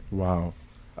corruption. Wow.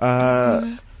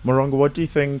 Morongo, what do you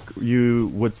think you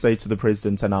would say to the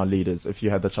president and our leaders if you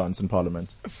had the chance in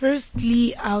parliament?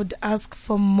 Firstly, I would ask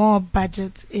for more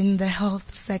budget in the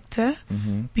health sector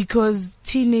because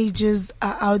teenagers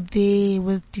are out there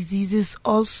with diseases,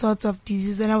 all sorts of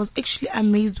diseases. And I was actually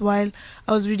amazed while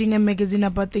I was reading a magazine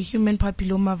about the human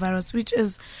papilloma virus, which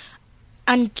is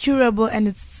uncurable and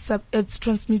it's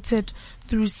transmitted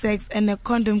through sex, and a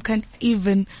condom can't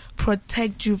even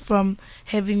protect you from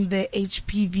having the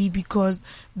HPV because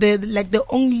the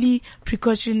only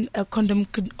precaution a condom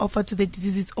could offer to the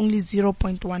disease is only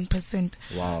 0.1%.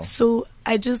 Wow. So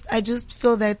I just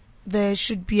feel that there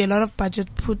should be a lot of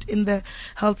budget put in the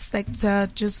health sector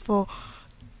just for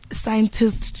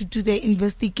scientists to do their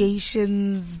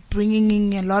investigations, bringing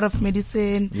in a lot of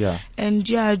medicine. Yeah. And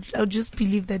I just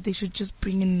believe that they should just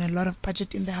bring in a lot of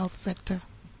budget in the health sector.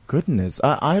 Goodness.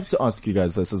 I have to ask you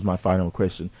guys, this is my final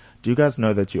question. Do you guys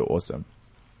know that you're awesome?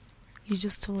 You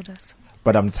just told us.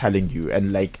 But I'm telling you,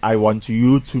 and like, I want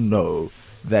you to know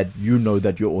that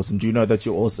you're awesome. Do you know that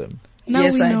you're awesome? Now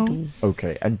Yes, we I know. do.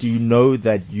 Okay. And do you know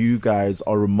that you guys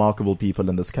are remarkable people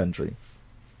in this country?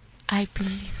 I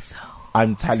believe so.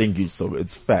 I'm telling you so.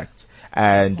 It's fact.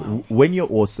 And when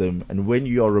you're awesome and when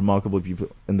you are remarkable people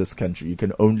in this country, you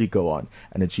can only go on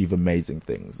and achieve amazing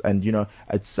things. And, you know,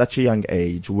 at such a young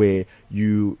age where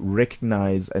you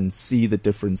recognize and see the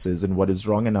differences in what is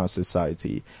wrong in our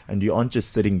society, and you aren't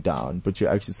just sitting down, but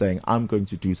you're actually saying, I'm going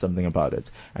to do something about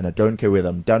it. And I don't care whether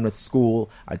I'm done with school.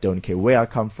 I don't care where I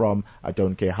come from. I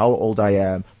don't care how old I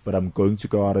am, but I'm going to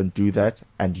go out and do that.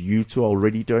 And you two are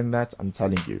already doing that. I'm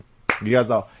telling you. You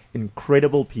guys are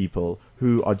incredible people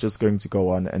who are just going to go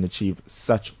on and achieve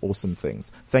such awesome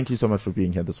things. Thank you so much for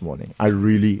being here this morning. I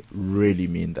really, really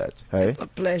mean that. Hey? It's a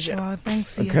pleasure. Oh, thanks.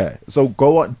 Sia. Okay. So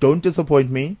go on. Don't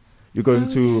disappoint me. You're going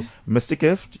to Mr.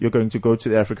 Gift. You're going to go to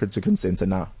the Africa to Consenter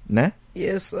now. Ne?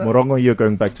 Yes, sir. Morongo, you're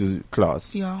going back to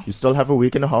class. Yeah. You still have a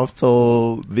week and a half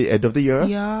till the end of the year.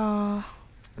 Yeah.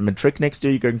 Matric next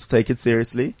year, you're going to take it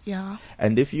seriously. Yeah.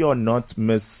 And if you are not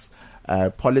Miss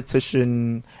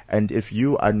politician, and if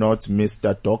you are not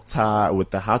Mr. Doctor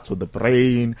with the heart or the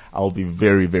brain, I'll be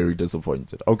very, very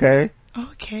disappointed. Okay?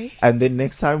 Okay. And then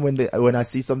next time when I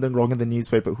see something wrong in the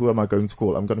newspaper, who am I going to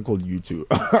call? I'm going to call you two.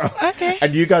 Okay.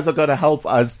 And you guys are going to help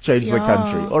us change the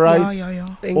country. All right? Yeah.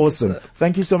 Thank Awesome. you, sir.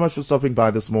 Thank you so much for stopping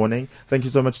by this morning. Thank you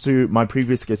so much to my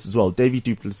previous guests as well, Davey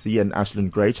du Plessis and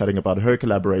Ashlyn Gray, chatting about her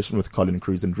collaboration with Colin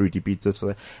Cruz and Rudy Peter.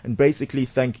 And basically,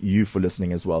 thank you for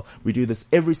listening as well. We do this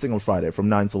every single Friday from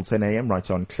 9 till 10 a.m. right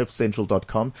here on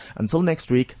cliffcentral.com. Until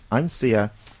next week, I'm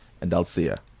Sia, and I'll see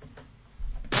ya.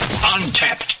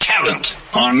 Untapped talent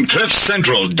on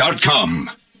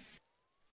cliffcentral.com.